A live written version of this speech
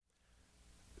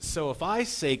So if I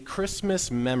say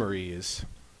Christmas memories,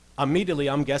 immediately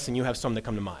I'm guessing you have some that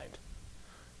come to mind.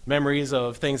 Memories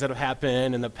of things that have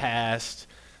happened in the past,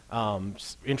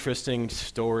 interesting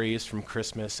stories from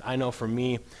Christmas. I know for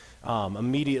me,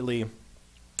 immediately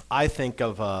I think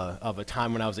of a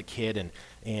time when I was a kid and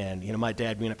my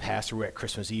dad being a pastor, we were at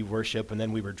Christmas Eve worship, and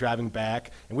then we were driving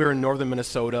back, and we were in northern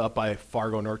Minnesota, up by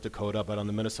Fargo, North Dakota, but on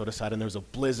the Minnesota side, and there was a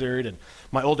blizzard, and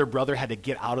my older brother had to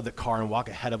get out of the car and walk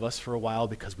ahead of us for a while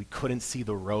because we couldn't see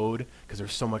the road because there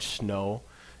was so much snow,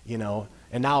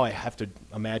 and now I have to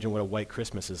imagine what a white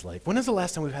Christmas is like. When is the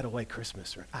last time we've had a white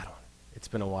Christmas? It's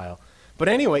been a while. But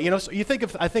anyway, so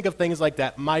I think of things like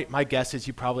that. My guess is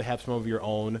you probably have some of your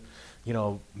own,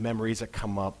 memories that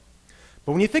come up.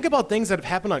 But when you think about things that have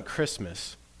happened on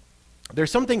Christmas,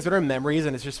 there's some things that are memories,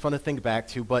 and it's just fun to think back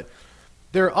to, but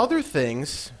there are other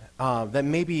things that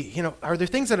maybe, are there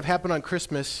things that have happened on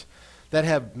Christmas that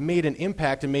have made an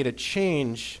impact and made a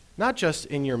change, not just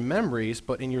in your memories,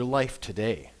 but in your life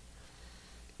today?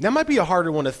 That might be a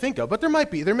harder one to think of, but there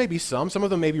may be some. Some of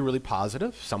them may be really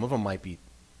positive. Some of them might be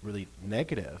really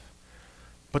negative.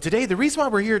 But today, the reason why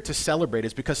we're here to celebrate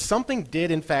is because something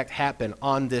did, in fact, happen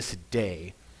on this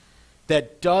day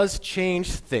that does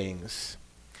change things.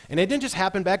 And it didn't just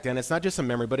happen back then. It's not just a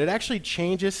memory, but it actually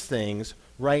changes things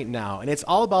right now. And it's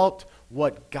all about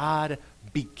what God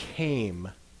became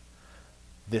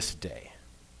this day.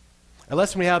 A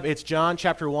lesson we have, it's John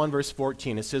chapter 1, verse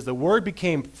 14. It says, "The Word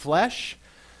became flesh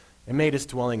and made his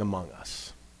dwelling among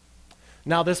us."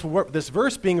 Now, this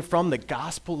verse being from the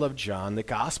Gospel of John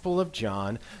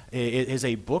is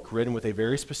a book written with a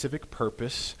very specific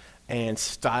purpose and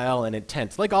style and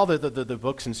intent, like all the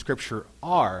books in Scripture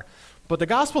are. But the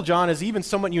Gospel of John is even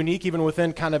somewhat unique, even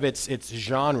within kind of its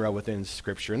genre within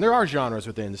Scripture. And there are genres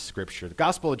within Scripture. The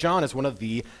Gospel of John is one of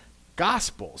the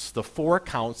Gospels, the 4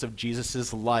 accounts of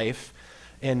Jesus' life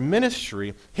and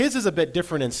ministry. His is a bit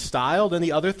different in style than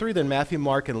the other 3, than Matthew,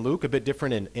 Mark, and Luke, a bit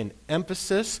different in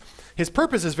emphasis. His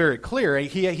purpose is very clear.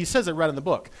 He says it right in the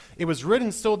book. It was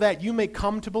written so that you may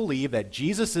come to believe that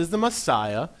Jesus is the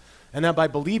Messiah, and that by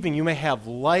believing you may have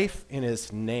life in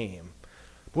his name.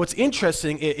 What's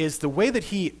interesting is the way that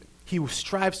he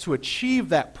strives to achieve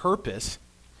that purpose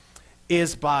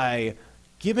is by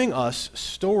giving us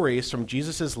stories from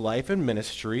Jesus' life and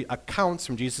ministry, accounts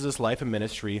from Jesus' life and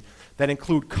ministry that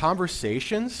include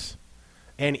conversations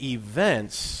and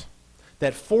events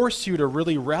that force you to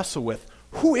really wrestle with,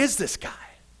 who is this guy?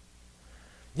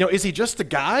 Is he just a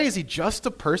guy? Is he just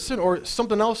a person? Or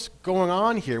something else going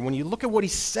on here? When you look at what he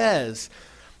says,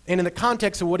 and in the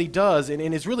context of what he does, and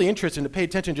it's really interesting to pay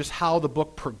attention to just how the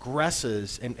book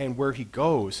progresses and where he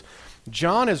goes.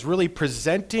 John is really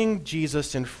presenting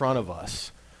Jesus in front of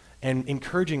us and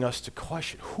encouraging us to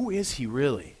question, who is he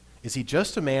really? Is he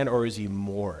just a man, or is he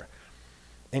more?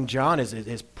 And John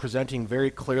is presenting very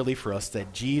clearly for us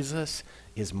that Jesus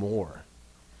is more,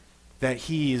 that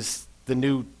he's the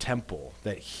new temple,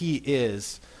 that he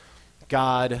is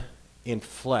God in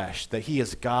flesh, that he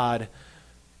is God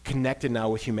connected now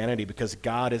with humanity because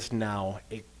God is now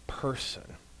a person.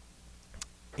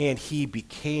 And he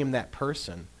became that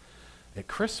person at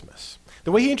Christmas.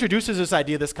 The way he introduces this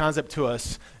idea, this concept to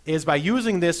us, is by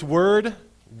using this word.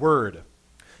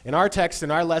 In our text,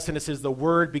 in our lesson, it says the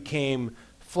Word became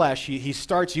flesh. He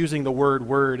starts using the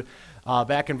word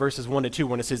back in verses 1 to 2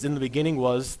 when it says, "In the beginning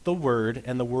was the Word,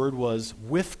 and the Word was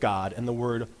with God, and the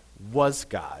Word was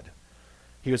God."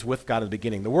 He was with God in the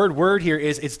beginning. The word here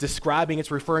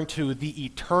it's referring to the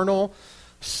eternal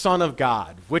Son of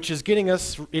God, which is getting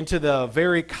us into the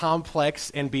very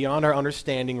complex and beyond our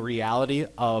understanding reality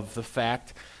of the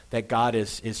fact that God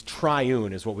is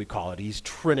triune, is what we call it. He's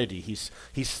Trinity.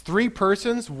 He's 3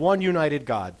 persons, one united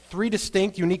God. 3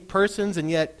 distinct, unique persons,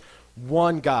 and yet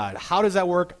one God. How does that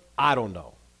work? I don't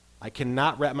know. I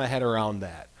cannot wrap my head around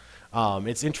that.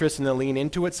 It's interesting to lean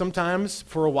into it sometimes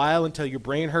for a while until your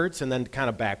brain hurts and then kind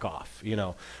of back off,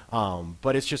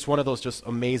 But it's just one of those just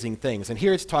amazing things. And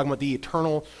here it's talking about the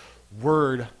eternal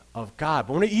Word of God.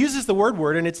 But when it uses the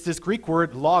word, and it's this Greek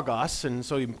word logos, and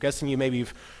so I'm guessing you maybe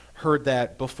have heard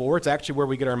that before. It's actually where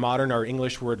we get our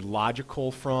English word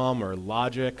logical from, or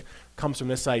logic, comes from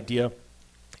this idea.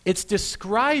 It's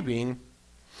describing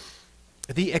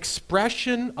the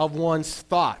expression of one's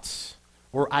thoughts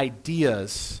or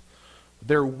ideas,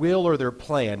 their will or their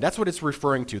plan. That's what it's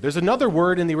referring to. There's another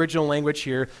word in the original language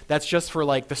here that's just for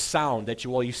like the sound that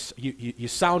you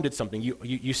sounded something.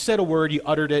 You said a word, you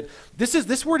uttered it.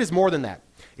 This word is more than that.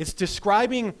 It's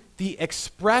describing the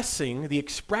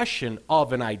expression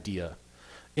of an idea.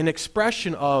 an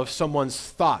expression of someone's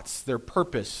thoughts, their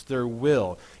purpose, their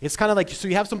will. It's kind of like, so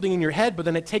you have something in your head, but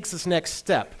then it takes this next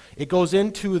step. It goes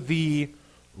into the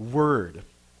Word.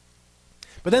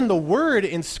 But then the Word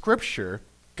in Scripture,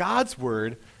 God's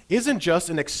Word, isn't just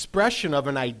an expression of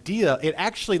an idea. It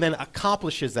actually then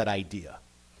accomplishes that idea.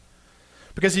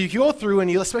 Because if you go through,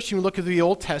 and especially when you look at the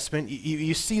Old Testament,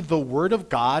 you see the Word of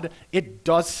God, it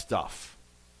does stuff.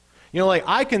 Like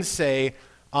I can say,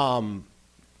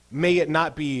 may it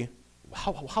not be,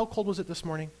 how cold was it this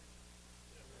morning?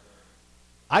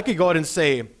 I could go ahead and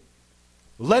say,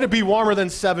 let it be warmer than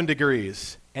 7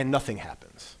 degrees, and nothing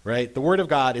happens, right? The Word of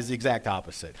God is the exact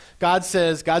opposite. God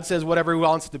says whatever He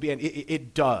wants it to be, and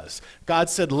it does. God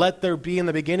said, let there be in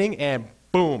the beginning, and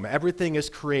boom, everything is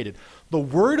created. The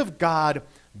Word of God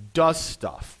does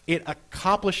stuff. It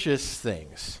accomplishes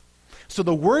things. So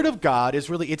the Word of God is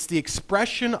really, it's the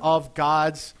expression of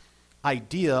God's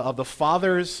idea, of the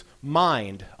Father's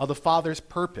mind, of the Father's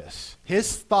purpose.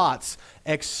 His thoughts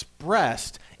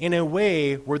expressed in a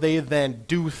way where they then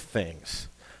do things.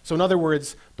 So in other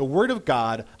words, the Word of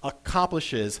God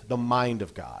accomplishes the mind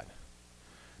of God,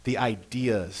 the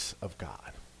ideas of God.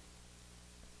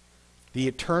 The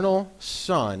eternal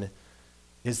Son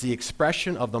is the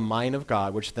expression of the mind of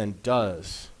God, which then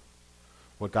does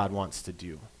what God wants to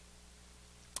do.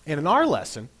 And in our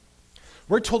lesson,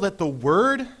 we're told that the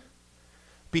Word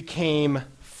became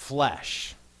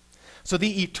flesh. So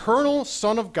the eternal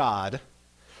Son of God,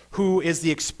 who is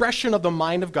the expression of the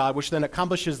mind of God, which then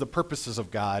accomplishes the purposes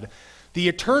of God, the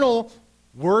eternal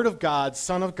Word of God,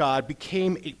 Son of God,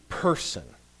 became a person.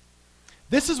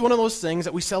 This is one of those things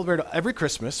that we celebrate every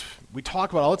Christmas. We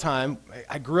talk about all the time.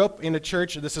 I grew up in a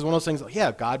church, and this is one of those things,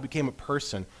 yeah, God became a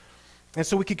person. And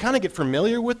so we could kind of get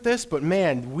familiar with this, but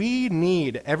man, we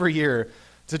need every year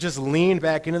to just lean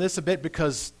back into this a bit,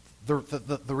 because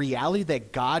the reality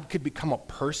that God could become a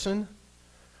person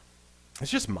is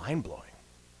just mind-blowing.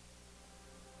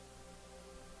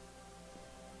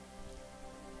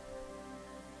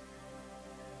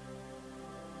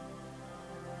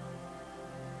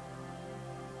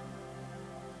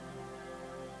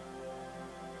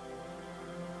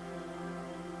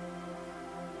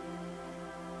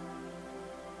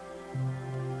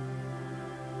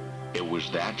 It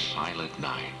was that silent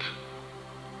night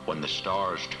when the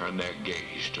stars turned their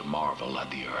gaze to marvel at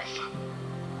the earth.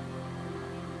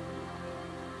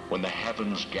 When the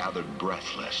heavens gathered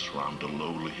breathless round a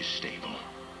lowly stable.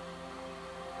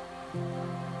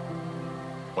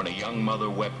 When a young mother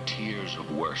wept tears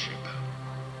of worship,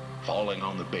 falling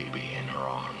on the baby in her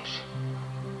arms.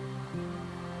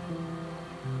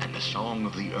 And the song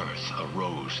of the earth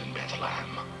arose in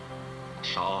Bethlehem,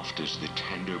 soft as the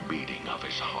tender beating of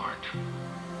his heart.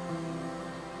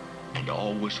 And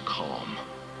all was calm,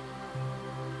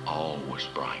 all was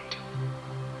bright.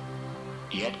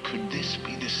 Yet could this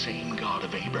be the same God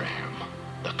of Abraham,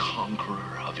 the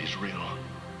conqueror of Israel?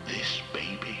 This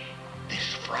baby,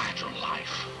 this fragile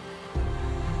life?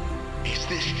 Is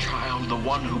this child the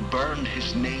one who burned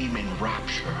his name in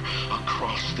rapture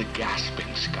across the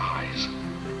gasping skies?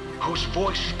 Whose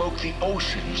voice spoke the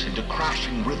oceans into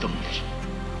crashing rhythms?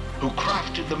 Who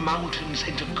crafted the mountains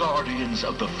into guardians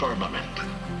of the firmament?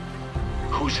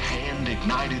 Whose hand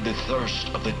ignited the thirst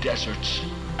of the deserts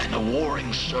and the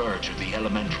warring surge of the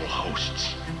elemental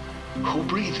hosts? Who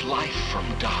breathed life from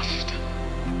dust,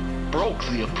 broke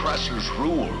the oppressor's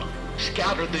rule,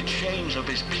 scattered the chains of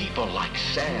his people like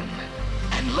sand,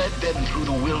 and led them through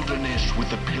the wilderness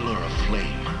with a pillar of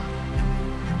flame?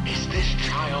 Is this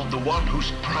child the one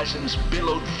whose presence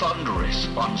billowed thunderous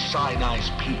on Sinai's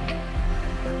peak?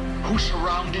 Who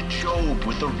surrounded Job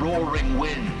with the roaring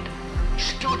wind,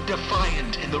 stood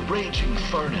defiant in the raging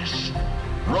furnace,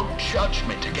 wrote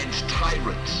judgment against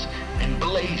tyrants, and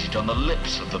blazed on the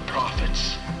lips of the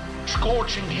prophets,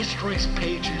 scorching history's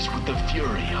pages with the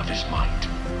fury of his might?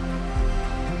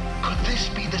 Could this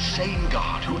be the same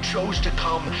God who chose to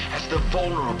come as the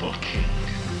vulnerable king,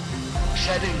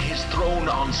 setting his throne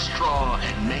on straw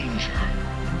and manger,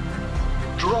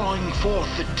 drawing forth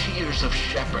the tears of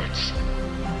shepherds,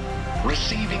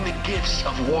 receiving the gifts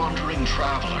of wandering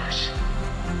travelers,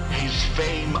 his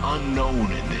fame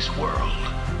unknown in this world?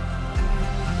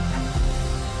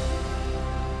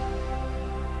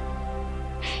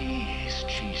 He is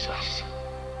Jesus,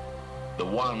 the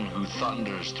one who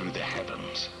thunders through the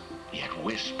heavens, yet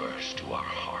whispers to our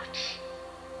hearts,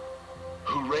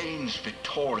 who reigns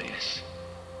victorious,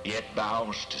 yet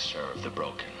bows to serve the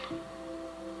broken.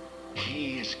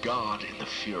 He is God in the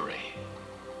fury,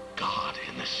 God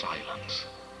in the silence.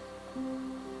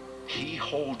 He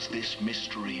holds this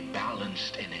mystery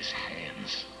balanced in his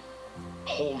hands,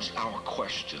 holds our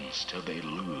questions till they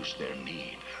lose their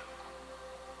need,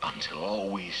 until all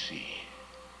we see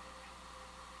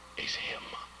is him.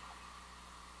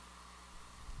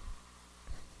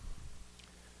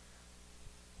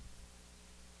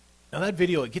 Now that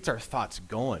video, it gets our thoughts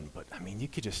going, but I mean, you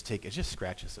could just take, it just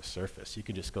scratches the surface. You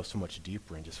could just go so much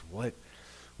deeper and just what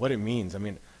it means. I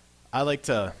mean,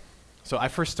 so I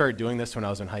first started doing this when I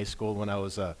was in high school, when I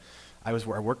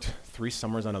worked 3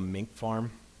 summers on a mink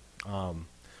farm,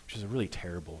 which is a really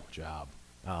terrible job,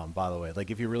 by the way.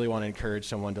 Like, if you really want to encourage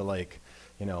someone to, like,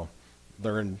 you know,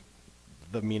 learn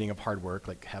the meaning of hard work,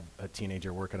 like have a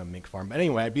teenager work on a mink farm. But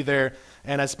anyway, I'd be there,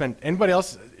 and I spent, anybody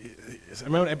else,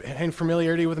 any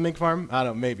familiarity with a mink farm? I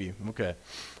don't know, maybe, okay.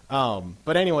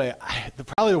 But anyway,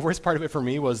 probably the worst part of it for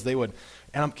me was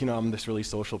I'm this really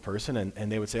social person, and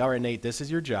they would say, all right, Nate, this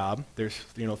is your job. There's,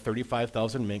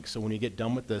 35,000 minks, so when you get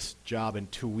done with this job in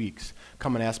 2 weeks,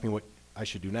 come and ask me what I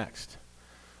should do next.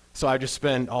 So I just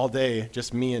spend all day,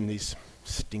 just me and these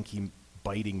stinky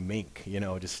biting mink,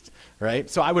 right?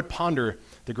 So I would ponder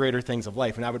the greater things of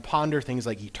life, and I would ponder things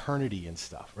like eternity and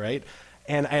stuff, right?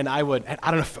 And I don't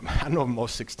know if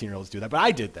most 16-year-olds do that, but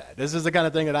I did that. This is the kind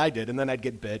of thing that I did, and then I'd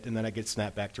get bit, and then I'd get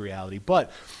snapped back to reality.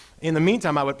 But in the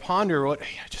meantime, I would ponder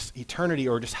just eternity,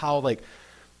 or just how, like,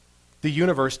 the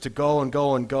universe to go and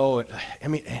go and go. I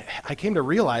mean, I came to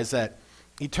realize that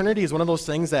eternity is one of those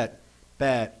things that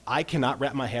I cannot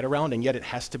wrap my head around, and yet it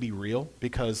has to be real,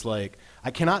 because, like, I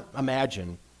cannot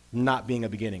imagine not being a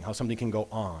beginning, how something can go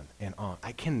on and on.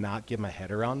 I cannot get my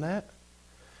head around that.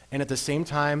 And at the same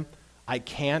time, I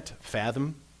can't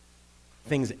fathom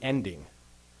things ending.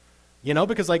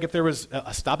 Because, like, if there was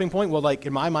a stopping point, well, like,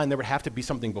 in my mind, there would have to be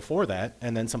something before that,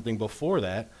 and then something before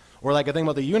that. Or, like, I think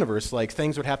about the universe, like,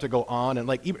 things would have to go on, and,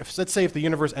 like, let's say if the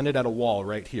universe ended at a wall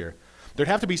right here, there'd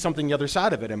have to be something the other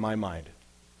side of it in my mind.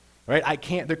 Right?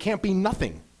 There can't be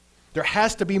nothing. There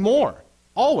has to be more,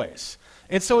 always.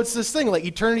 And so it's this thing, like,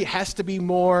 eternity has to be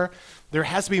more. There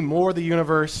has to be more of the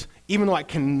universe, even though I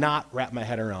cannot wrap my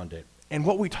head around it. And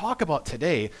what we talk about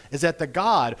today is that the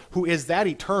God who is that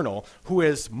eternal, who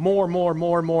is more,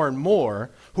 and more,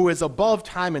 who is above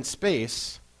time and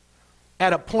space,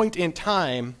 at a point in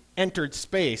time entered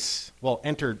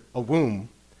a womb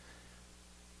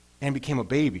and became a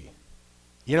baby.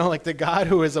 Like the God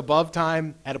who is above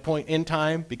time at a point in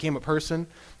time became a person.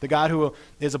 The God who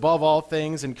is above all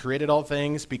things and created all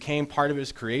things became part of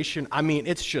his creation. I mean,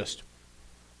 it's just,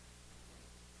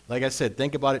 like I said,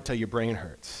 think about it till your brain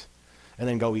hurts. And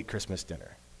then go eat Christmas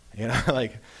dinner.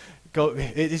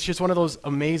 It's just one of those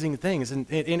amazing things. And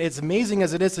it's amazing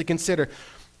as it is to consider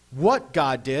what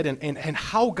God did and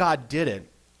how God did it.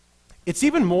 It's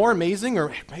even more amazing,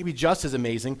 or maybe just as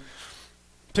amazing,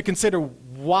 to consider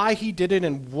why he did it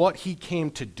and what he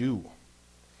came to do.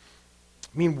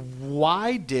 I mean,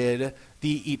 why did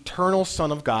the eternal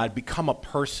Son of God become a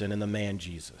person in the man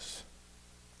Jesus?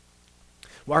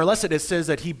 Well, our lesson, it says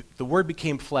that the Word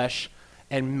became flesh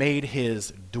and made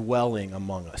his dwelling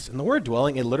among us. And the word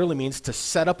dwelling, it literally means to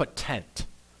set up a tent.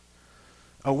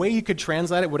 A way you could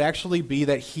translate it would actually be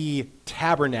that he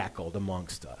tabernacled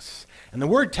amongst us. And the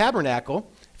word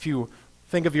tabernacle, if you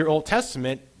think of your Old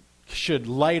Testament, should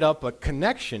light up a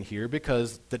connection here,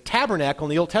 because the tabernacle in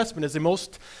the Old Testament is the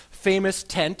most famous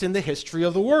tent in the history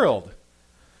of the world.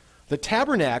 The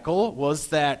tabernacle was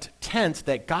that tent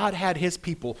that God had his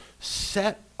people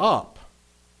set up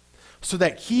so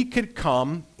that he could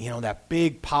come, that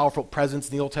big, powerful presence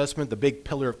in the Old Testament, the big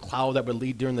pillar of cloud that would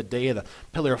lead during the day, the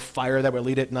pillar of fire that would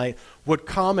lead at night, would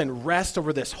come and rest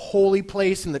over this holy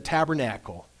place in the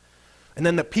tabernacle. And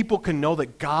then the people can know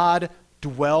that God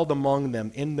dwelled among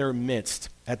them in their midst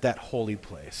at that holy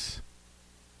place.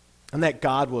 And that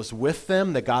God was with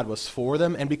them, that God was for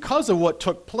them. And because of what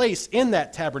took place in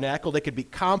that tabernacle, they could be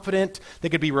confident, they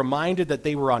could be reminded that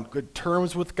they were on good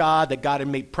terms with God, that God had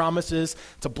made promises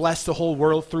to bless the whole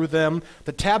world through them.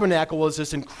 The tabernacle was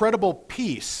this incredible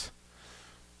peace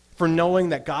for knowing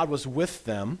that God was with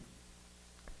them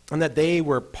and that they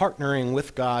were partnering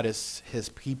with God as his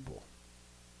people.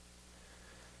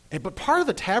 But part of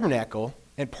the tabernacle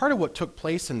and part of what took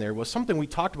place in there was something we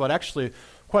talked about actually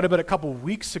quite a bit a couple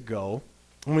weeks ago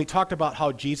when we talked about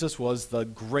how Jesus was the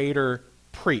greater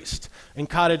priest. In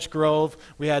Cottage Grove,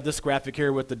 we had this graphic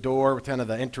here with the door, with kind of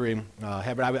the entering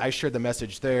habit. I shared the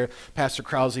message there. Pastor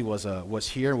Krause was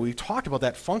here, and we talked about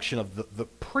that function of the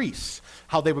priests,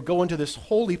 how they would go into this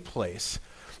holy place.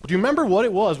 But do you remember what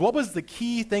it was? What was the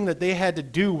key thing that they had to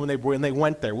do when they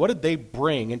went there? What did they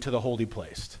bring into the holy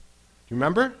place? Do you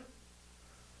remember?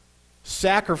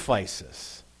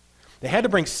 Sacrifices. They had to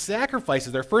bring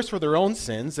sacrifices there, first for their own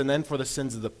sins and then for the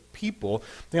sins of the people.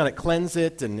 They got to cleanse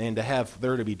it and to have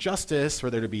there to be justice, for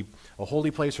there to be a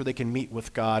holy place where they can meet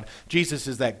with God. Jesus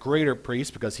is that greater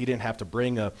priest because he didn't have to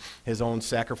bring his own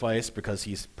sacrifice because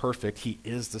he's perfect. He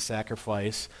is the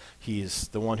sacrifice. He's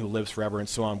the one who lives forever and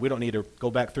so on. We don't need to go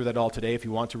back through that all today. If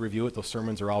you want to review it, those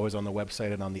sermons are always on the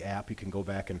website and on the app. You can go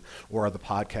back or on the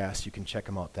podcast, you can check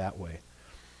them out that way.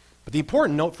 But the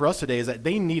important note for us today is that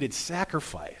they needed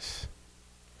sacrifice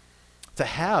to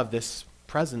have this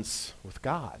presence with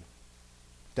God,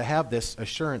 to have this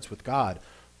assurance with God.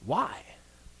 Why?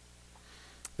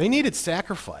 They needed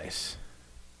sacrifice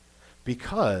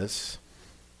because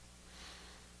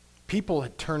people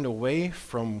had turned away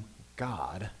from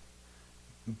God,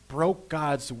 broke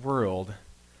God's world,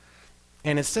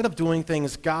 and instead of doing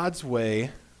things God's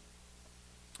way,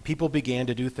 people began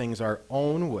to do things our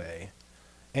own way.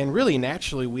 And really,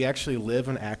 naturally, we actually live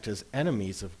and act as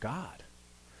enemies of God.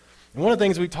 And one of the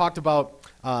things we talked about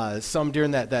some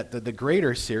during the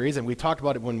Greater series, and we talked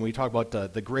about it when we talked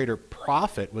about the Greater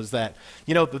Prophet, was that,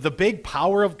 the big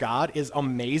power of God is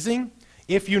amazing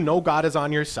if you know God is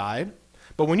on your side.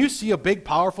 But when you see a big,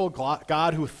 powerful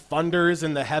God who thunders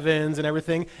in the heavens and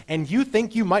everything, and you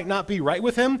think you might not be right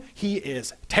with him, he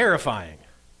is terrifying.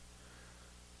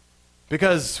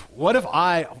 Because how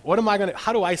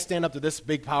do I stand up to this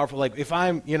big, powerful, if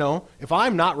I'm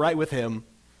not right with him,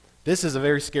 this is a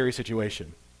very scary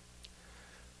situation.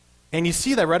 And you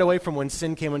see that right away from when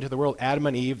sin came into the world. Adam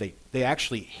and Eve, they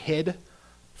actually hid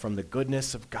from the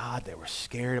goodness of God. They were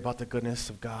scared about the goodness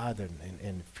of God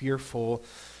and fearful.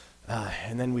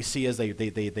 And then we see as they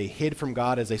hid from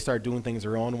God, as they started doing things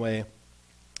their own way,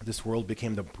 this world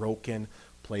became the broken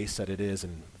place that it is,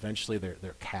 and eventually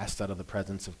they're cast out of the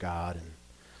presence of God,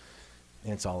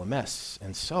 and it's all a mess.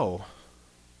 And so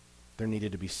there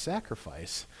needed to be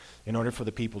sacrifice in order for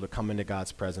the people to come into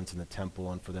God's presence in the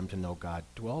temple and for them to know God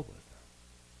dwelled with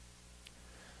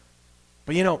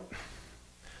them. But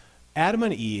Adam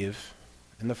and Eve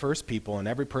and the first people and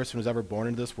every person who's ever born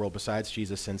into this world besides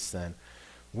Jesus since then,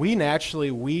 we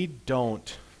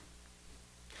don't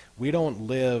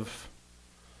live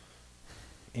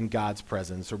in God's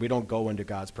presence, or we don't go into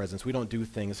God's presence. We don't do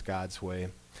things God's way.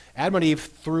 Adam and Eve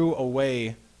threw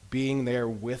away being there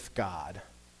with God.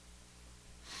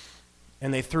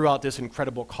 And they threw out this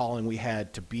incredible calling we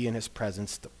had to be in his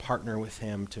presence, to partner with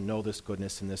him, to know this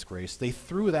goodness and this grace. They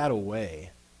threw that away.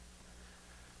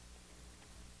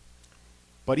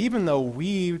 But even though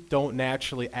we don't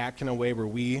naturally act in a way where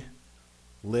we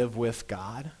live with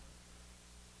God,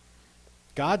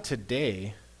 God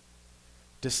today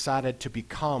decided to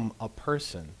become a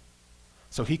person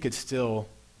so he could still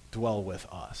dwell with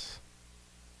us.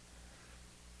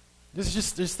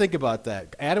 Just think about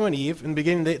that. Adam and Eve, in the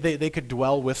beginning, they could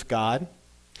dwell with God.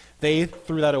 They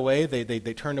threw that away.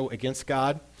 They turned against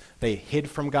God. They hid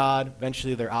from God.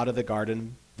 Eventually, they're out of the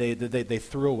garden. They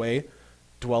threw away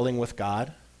dwelling with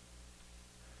God.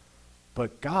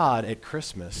 But God, at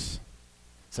Christmas,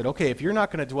 said, okay, if you're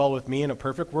not going to dwell with me in a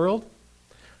perfect world,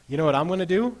 you know what I'm going to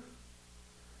do?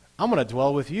 I'm going to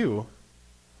dwell with you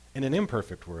in an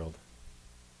imperfect world.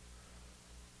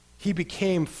 He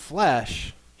became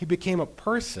flesh. He became a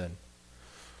person.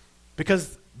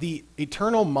 Because the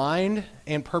eternal mind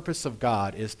and purpose of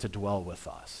God is to dwell with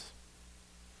us.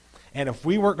 And if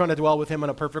we weren't going to dwell with him in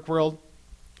a perfect world,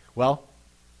 well,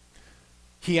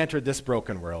 he entered this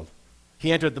broken world.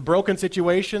 He entered the broken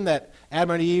situation that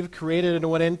Adam and Eve created and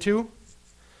went into.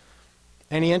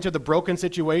 And he entered the broken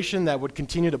situation that would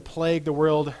continue to plague the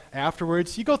world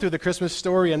afterwards. You go through the Christmas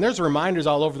story, and there's reminders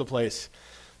all over the place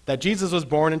that Jesus was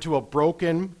born into a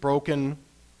broken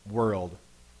world.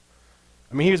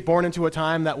 I mean, he was born into a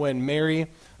time that when Mary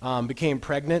became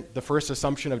pregnant, the first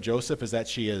assumption of Joseph is that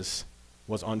she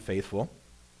was unfaithful.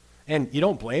 And you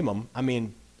don't blame him. I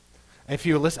mean, I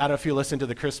don't know if you listened to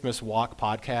the Christmas Walk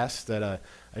podcast that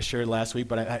I shared last week,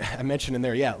 but I mentioned in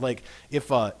there,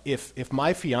 if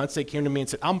my fiance came to me and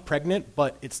said, I'm pregnant,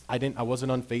 but I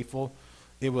wasn't unfaithful,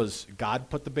 it was God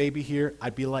put the baby here,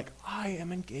 I'd be like, I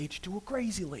am engaged to a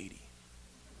crazy lady.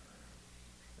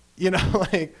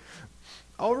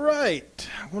 All right,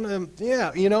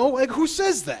 who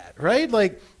says that,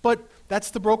 right? But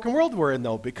that's the broken world we're in,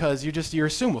 though, because you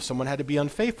assume, well, someone had to be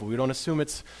unfaithful. We don't assume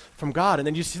it's from God. And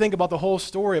then you think about the whole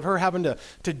story of her having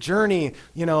to journey,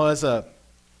 as a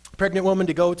pregnant woman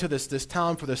to go to this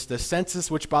town for this census,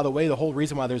 which, by the way, the whole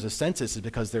reason why there's a census is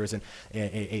because there's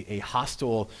a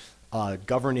hostile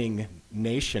governing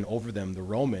nation over them, the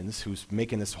Romans, who's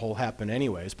making this whole happen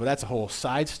anyways, but that's a whole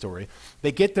side story.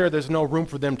 They get there's no room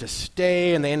for them to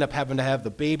stay, and they end up having to have the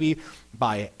baby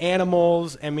by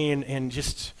animals. I mean, and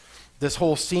just this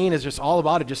whole scene is just all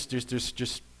about it. There's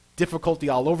just difficulty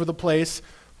all over the place.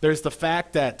 There's the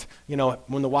fact that,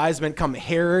 when the wise men come,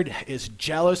 Herod is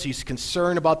jealous. He's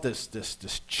concerned about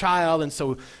this child, and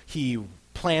so he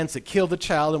plans to kill the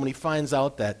child. And when he finds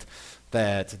out that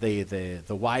the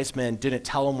wise men didn't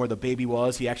tell him where the baby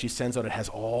was, he actually sends out, it has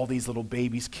all these little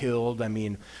babies killed. I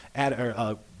mean,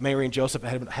 Mary and Joseph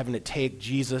having to take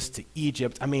Jesus to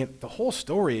Egypt. I mean, the whole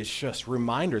story is just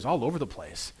reminders all over the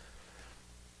place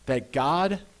that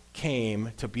God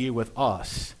came to be with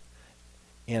us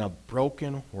in a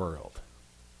broken world.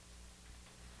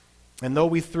 And though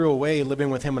we threw away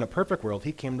living with him in a perfect world,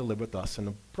 he came to live with us in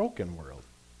a broken world.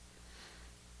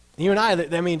 You and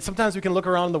I mean, sometimes we can look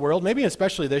around the world, maybe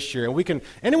especially this year, and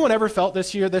anyone ever felt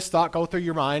this year, this thought go through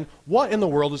your mind, what in the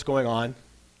world is going on?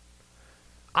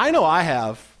 I know I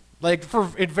have,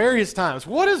 at various times.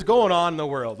 What is going on in the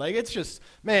world? It's just,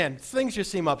 man, things just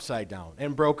seem upside down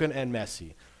and broken and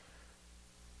messy.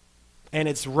 And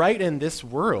it's right in this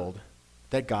world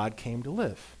that God came to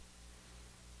live.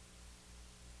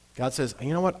 God says,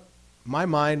 you know what? My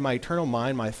mind, my eternal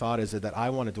mind, my thought is that I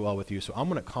want to dwell with you, so I'm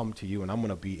going to come to you and I'm going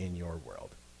to be in your world.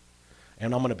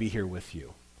 And I'm going to be here with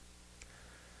you.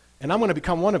 And I'm going to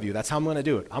become one of you. That's how I'm going to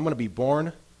do it. I'm going to be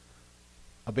born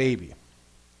a baby.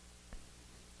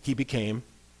 He became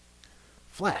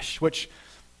flesh, which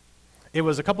it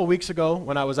was a couple weeks ago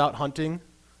when I was out hunting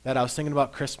that I was thinking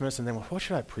about Christmas, and then what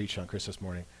should I preach on Christmas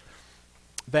morning?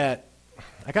 That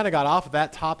I kind of got off of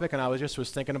that topic, and I was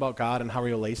thinking about God and how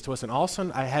he relates to us, and all of a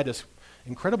sudden I had this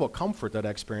incredible comfort that I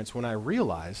experienced when I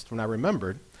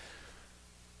remembered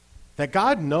that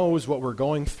God knows what we're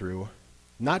going through,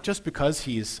 not just because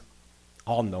he's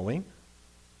all-knowing.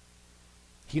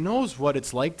 He knows what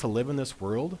it's like to live in this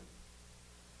world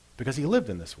because he lived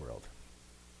in this world.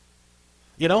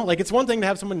 It's one thing to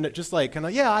have someone just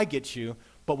yeah, I get you,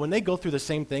 but when they go through the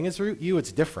same thing as you,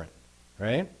 it's different,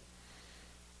 right?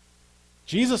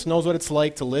 Jesus knows what it's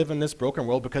like to live in this broken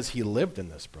world because he lived in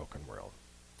this broken world.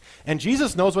 And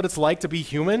Jesus knows what it's like to be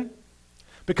human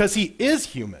because he is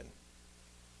human.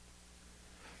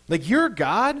 Your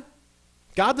God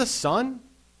the Son,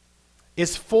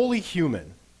 is fully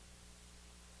human.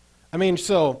 I mean,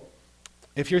 so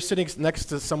if you're sitting next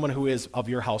to someone who is of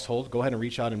your household, go ahead and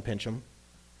reach out and pinch them.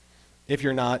 If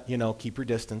you're not, keep your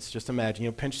distance. Just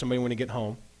imagine, pinch somebody when you get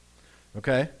home,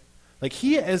 okay?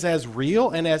 He is as real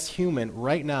and as human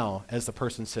right now as the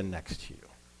person sitting next to you.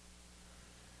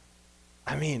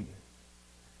 I mean,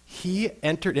 he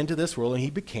entered into this world and he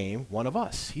became one of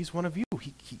us. He's one of you.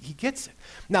 He gets it.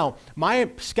 Now, my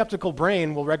skeptical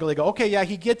brain will regularly go, okay, yeah,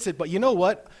 he gets it, but you know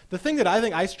what? The thing that I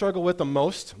think I struggle with the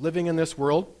most living in this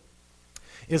world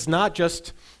is not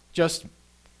just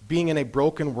being in a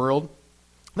broken world.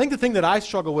 I think the thing that I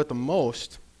struggle with the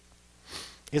most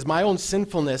is my own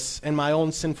sinfulness and my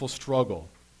own sinful struggle.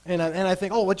 And I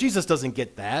think, Jesus doesn't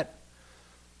get that.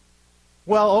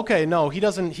 Well, okay, no,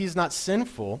 he's not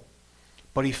sinful,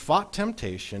 but he fought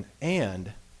temptation,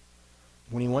 and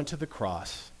when he went to the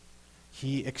cross,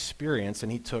 he experienced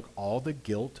and he took all the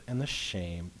guilt and the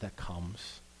shame that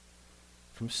comes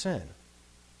from sin.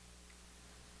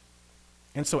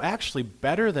 And so actually,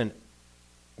 better than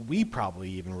we probably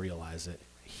even realize it,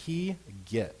 he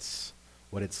gets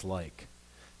what it's like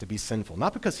to be sinful.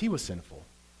 Not because he was sinful,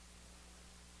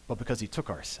 but because he took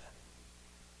our sin.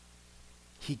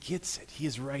 He gets it. He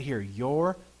is right here.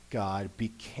 Your God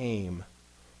became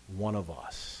one of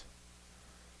us.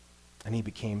 And he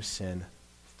became sin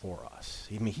for us.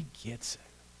 I mean, he gets it.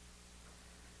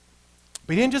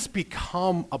 But he didn't just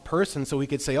become a person so we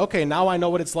could say, okay, now I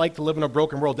know what it's like to live in a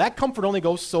broken world. That comfort only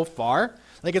goes so far.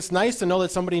 It's nice to know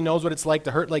that somebody knows what it's like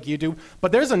to hurt like you do.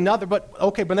 But there's another, but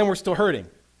then we're still hurting.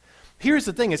 Here's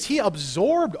the thing, is he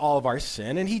absorbed all of our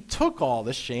sin, and he took all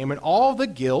the shame and all the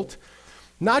guilt,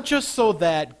 not just so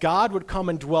that God would come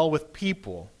and dwell with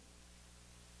people,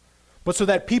 but so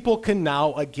that people can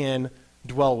now again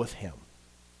dwell with him.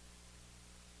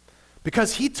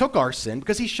 Because he took our sin,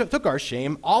 because he took our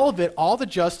shame, all of it, all the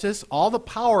justice, all the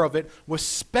power of it was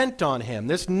spent on him.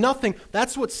 There's nothing,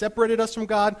 that's what separated us from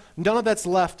God. None of that's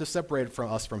left to separate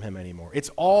us from him anymore. It's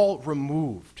all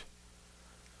removed.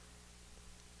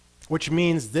 Which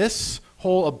means this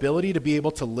whole ability to be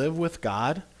able to live with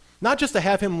God, not just to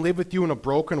have him live with you in a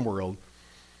broken world,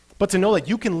 but to know that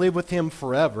you can live with him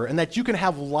forever and that you can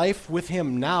have life with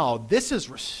him now, this is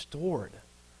restored.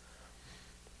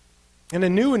 In a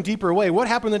new and deeper way. What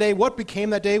happened the day? What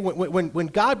became that day? When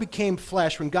God became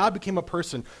flesh, when God became a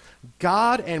person,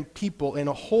 God and people in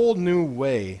a whole new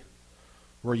way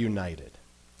were united.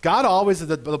 God always,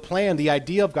 the plan, the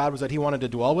idea of God was that he wanted to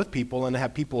dwell with people and to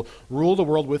have people rule the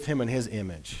world with him in his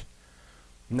image.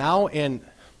 Now in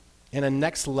a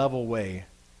next level way,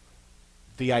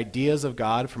 the ideas of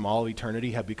God from all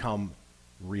eternity have become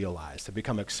realized, have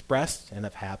become expressed, and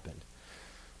have happened.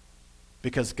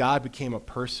 Because God became a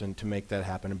person to make that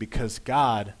happen, and because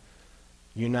God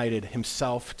united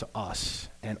himself to us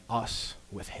and us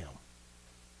with him.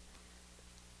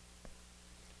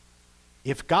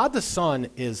 If God the Son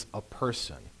is a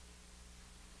person,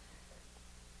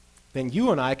 then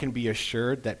you and I can be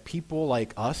assured that people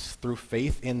like us, through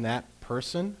faith in that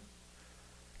person,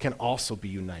 can also be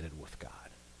united with God.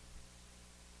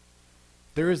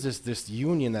 There is this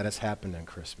union that has happened in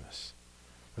Christmas,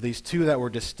 where these two that were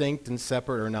distinct and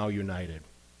separate are now united,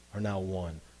 are now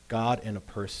one, God and a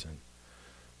person,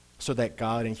 so that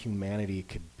God and humanity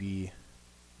could be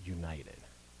united.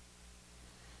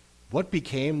 What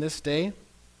became this day?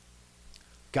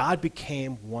 God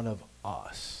became one of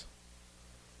us,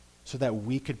 so that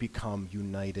we could become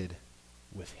united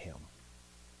with him.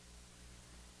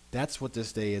 That's what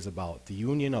this day is about. The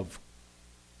union of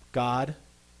God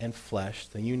and flesh,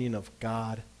 the union of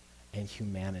God and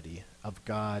humanity, of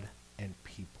God and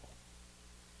people.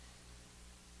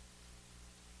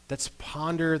 Let's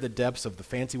ponder the depths of the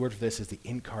fancy word for this is the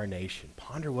incarnation.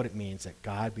 Ponder what it means that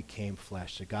God became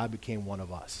flesh, that God became one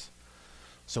of us,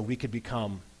 so we could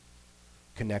become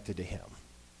connected to him.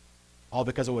 All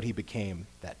because of what he became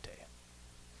that day.